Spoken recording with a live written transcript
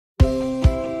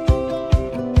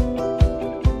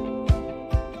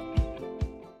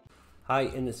Hi,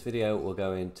 in this video we're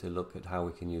going to look at how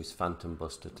we can use Phantom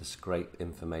Buster to scrape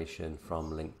information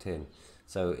from LinkedIn.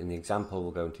 So in the example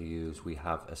we're going to use, we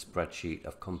have a spreadsheet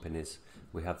of companies.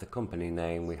 We have the company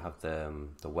name, we have the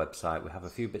website, we have a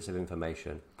few bits of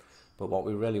information. But what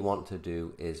we really want to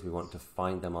do is we want to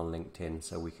find them on LinkedIn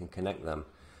so we can connect them,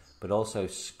 but also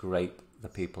scrape the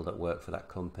people that work for that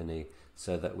company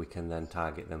so that we can then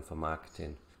target them for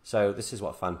marketing. So this is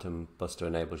what Phantom Buster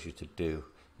enables you to do.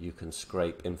 You can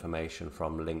scrape information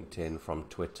from LinkedIn, from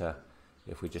Twitter.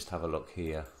 If we just have a look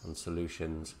here on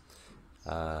solutions,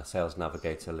 Sales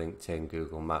Navigator, LinkedIn,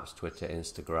 Google Maps, Twitter,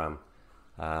 Instagram,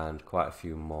 and quite a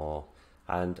few more.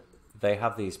 And they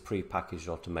have these pre-packaged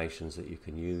automations that you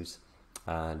can use,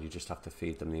 and you just have to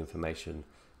feed them the information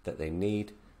that they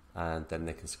need, and then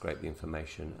they can scrape the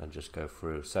information and just go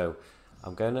through. So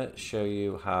I'm going to show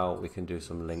you how we can do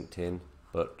some LinkedIn,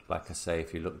 but like I say,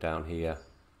 if you look down here,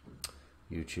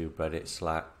 YouTube, Reddit,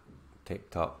 Slack,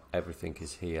 TikTok, everything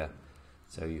is here,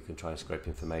 so you can try and scrape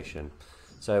information.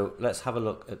 So let's have a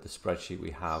look at the spreadsheet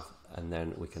we have, and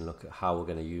then we can look at how we're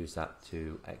going to use that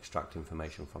to extract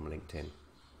information from LinkedIn.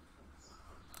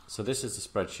 So this is the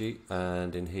spreadsheet,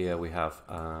 and in here we have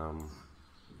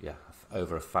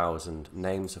over 1,000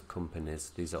 names of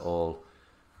companies. These are all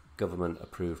government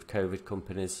approved COVID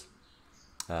companies.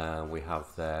 We have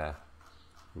their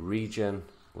region,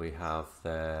 we have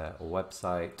their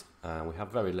website, and we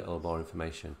have very little more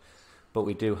information, but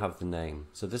we do have the name.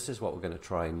 So this is what we're going to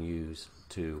try and use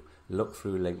to look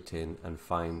through LinkedIn and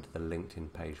find the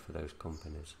LinkedIn page for those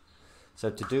companies. So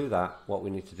to do that, what we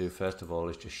need to do first of all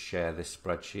is just share this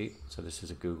spreadsheet. So this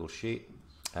is a Google Sheet,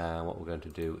 and what we're going to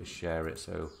do is share it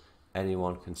so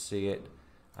anyone can see it,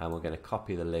 and we're going to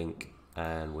copy the link,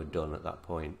 and we're done at that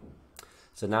point.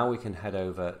 So now we can head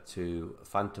over to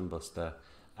Phantom Buster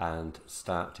and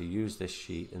start to use this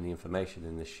sheet and the information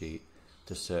in this sheet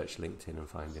to search LinkedIn and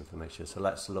find information. So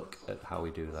let's look at how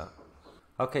we do that.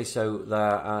 Okay, so there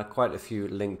are quite a few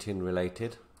LinkedIn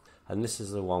related, and this is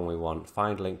the one we want.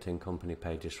 Find LinkedIn company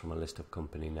pages from a list of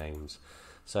company names.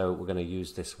 So we're going to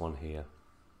use this one here.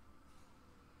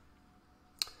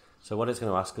 So what it's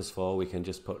going to ask us for, we can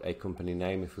just put a company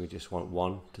name if we just want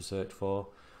one to search for,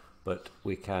 but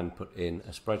we can put in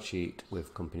a spreadsheet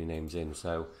with company names in.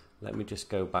 So let me just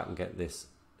go back and get this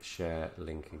share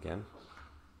link again.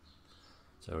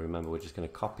 So remember, we're just going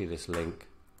to copy this link,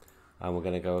 and we're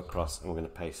going to go across and we're going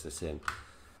to paste this in.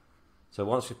 So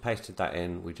once we've pasted that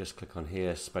in, we just click on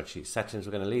here, spreadsheet settings.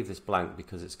 We're going to leave this blank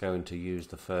because it's going to use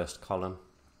the first column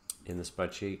in the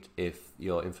spreadsheet. If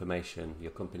your information,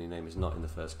 your company name is not in the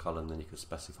first column, then you can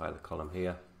specify the column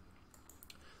here.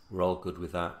 We're all good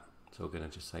with that. So we're going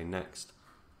to just say next.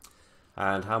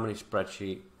 And how many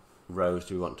spreadsheet rows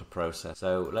do we want to process?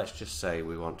 So let's just say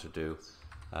we want to do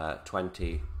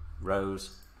 20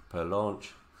 rows per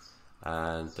launch,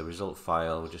 and the result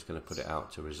file, we're just going to put it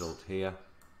out to result here.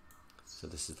 So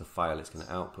this is the file it's going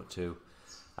to output to,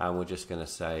 and we're just going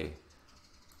to say,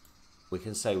 we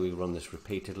can say we run this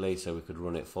repeatedly, so we could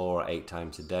run it 4 or 8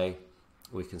 times a day.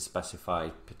 We can specify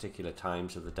particular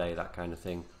times of the day, that kind of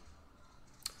thing.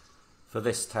 For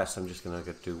this test, I'm just going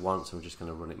to do once. I'm just going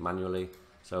to run it manually.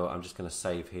 So I'm just going to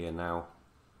save here now.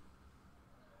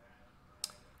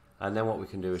 And then what we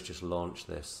can do is just launch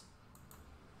this.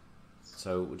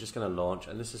 So we're just going to launch,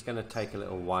 and this is going to take a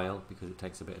little while because it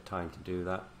takes a bit of time to do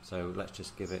that. So let's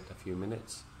just give it a few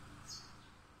minutes.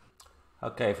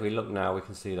 Okay, if we look now, we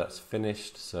can see that's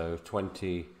finished. So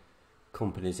 20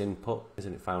 companies input,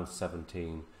 isn't it? Found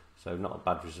 17. So not a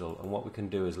bad result. And what we can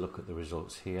do is look at the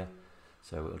results here.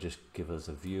 So it'll just give us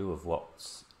a view of what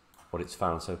it's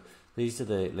found. So these are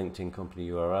the LinkedIn company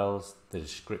URLs, the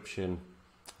description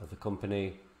of the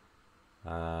company,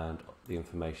 and the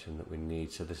information that we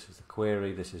need. So this is the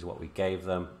query, this is what we gave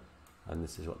them, and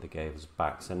this is what they gave us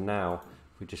back. So now,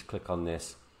 if we just click on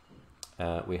this,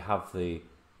 we have the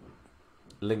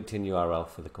LinkedIn URL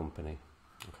for the company.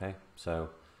 Okay, so,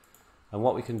 and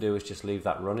what we can do is just leave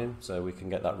that running. So we can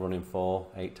get that running 4 or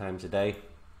 8 times a day,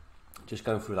 just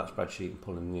going through that spreadsheet and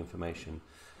pulling the information.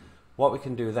 What we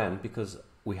can do then, because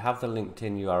we have the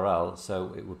LinkedIn URL,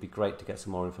 so it would be great to get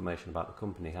some more information about the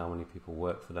company, how many people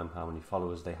work for them, how many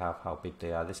followers they have, how big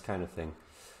they are, this kind of thing.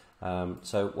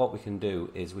 So what we can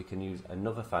do is we can use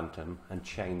another Phantom and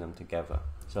chain them together.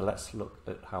 So let's look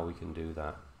at how we can do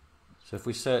that. So if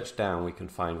we search down, we can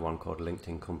find one called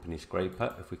LinkedIn Company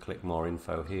Scraper. If we click more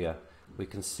info here, we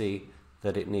can see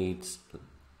that it needs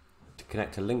to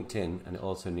connect to LinkedIn, and it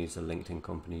also needs a LinkedIn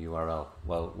company URL.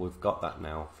 Well, we've got that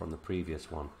now from the previous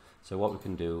one. So what we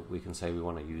can do, we can say we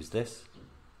want to use this,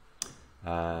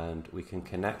 and we can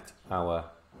connect our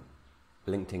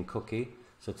LinkedIn cookie.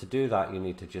 So to do that, you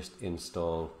need to just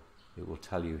install, it will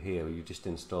tell you here, you just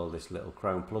install this little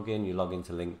Chrome plugin, you log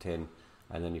into LinkedIn,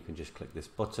 and then you can just click this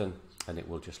button and it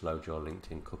will just load your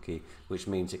LinkedIn cookie, which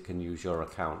means it can use your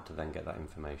account to then get that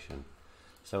information.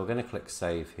 So we're going to click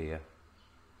save here.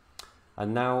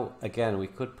 And now again, we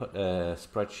could put a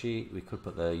spreadsheet, we could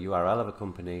put the URL of a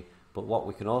company, but what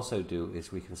we can also do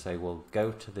is we can say, well,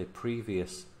 go to the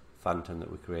previous phantom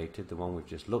that we created, the one we've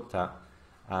just looked at,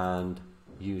 and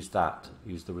use that,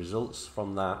 use the results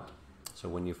from that. So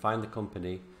when you find the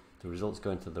company, the results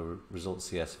go into the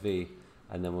results CSV,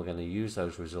 and then we're going to use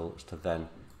those results to then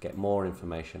get more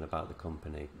information about the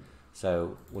company.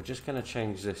 So we're just going to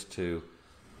change this to,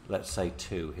 let's say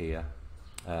 2 here,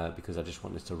 because I just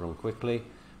want this to run quickly.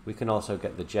 We can also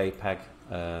get the JPEG,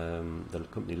 the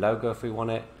company logo if we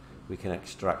want it. We can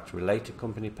extract related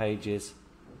company pages,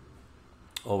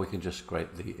 or we can just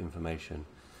scrape the information.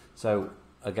 So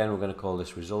again, we're going to call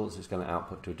this results. It's going to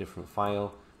output to a different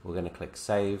file. We're going to click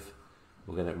save.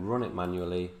 We're going to run it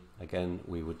manually. Again,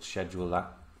 we would schedule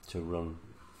that to run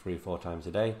 3 or 4 times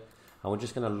a day. And we're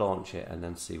just going to launch it and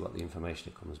then see what the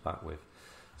information it comes back with.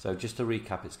 So just to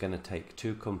recap, it's going to take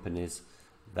 2 companies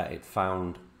that it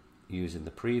found using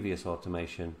the previous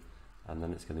automation, and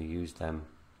then it's going to use them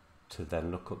to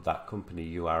then look up that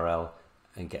company URL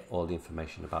and get all the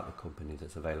information about the company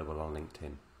that's available on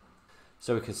LinkedIn.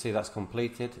 So we can see that's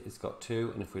completed. It's got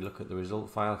 2, and if we look at the result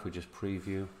file, if we just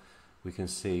preview, we can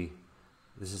see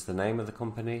this is the name of the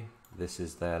company, this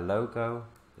is their logo,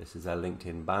 this is their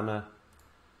LinkedIn banner,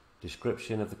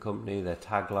 description of the company, their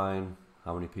tagline,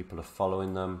 how many people are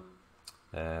following them,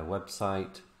 their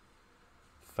website,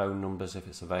 phone numbers if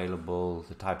it's available,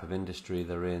 the type of industry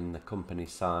they're in, the company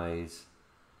size,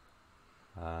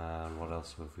 and what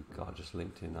else have we got? Just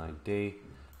LinkedIn ID,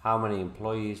 how many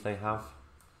employees they have,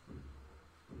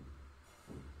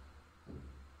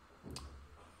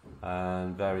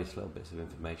 and various little bits of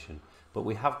information. But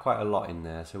we have quite a lot in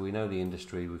there, so we know the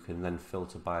industry. We can then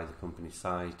filter by the company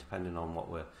size depending on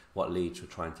what leads we're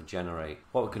trying to generate.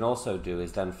 What we can also do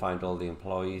is then find all the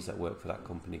employees that work for that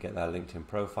company, get their LinkedIn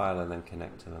profile, and then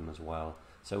connect to them as well.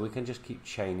 So we can just keep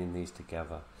chaining these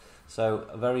together. So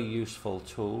a very useful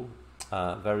tool,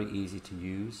 very easy to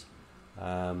use.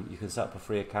 You can set up a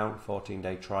free account,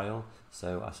 14-day trial,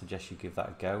 so I suggest you give that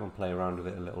a go and play around with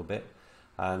it a little bit.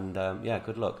 And yeah,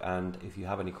 good luck. And if you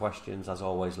have any questions, as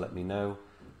always, let me know.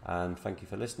 And thank you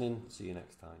for listening. See you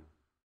next time.